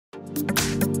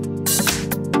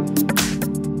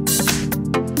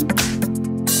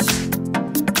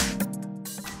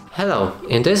Hello,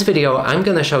 in this video I'm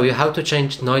gonna show you how to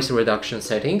change noise reduction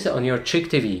settings on your CHiQ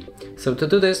TV. So to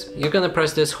do this, you're gonna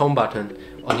press this home button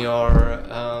on your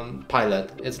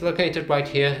Pilot. It's located right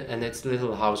here and it's a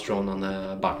little house drawn on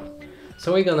the button.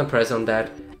 So we're gonna press on that,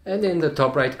 and in the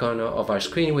top right corner of our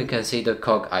screen we can see the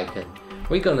cog icon.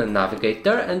 We're gonna navigate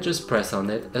there and just press on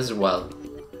it as well.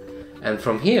 And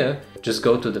from here, just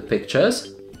go to the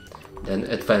pictures, then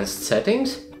advanced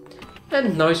settings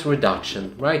and noise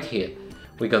reduction right here.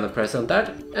 We're gonna press on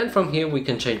that, and from here we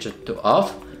can change it to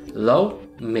off, low,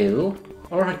 middle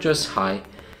or just high.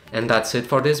 And that's it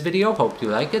for this video. Hope you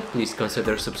like it. Please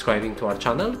consider subscribing to our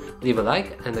channel, leave a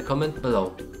like and a comment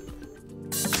below.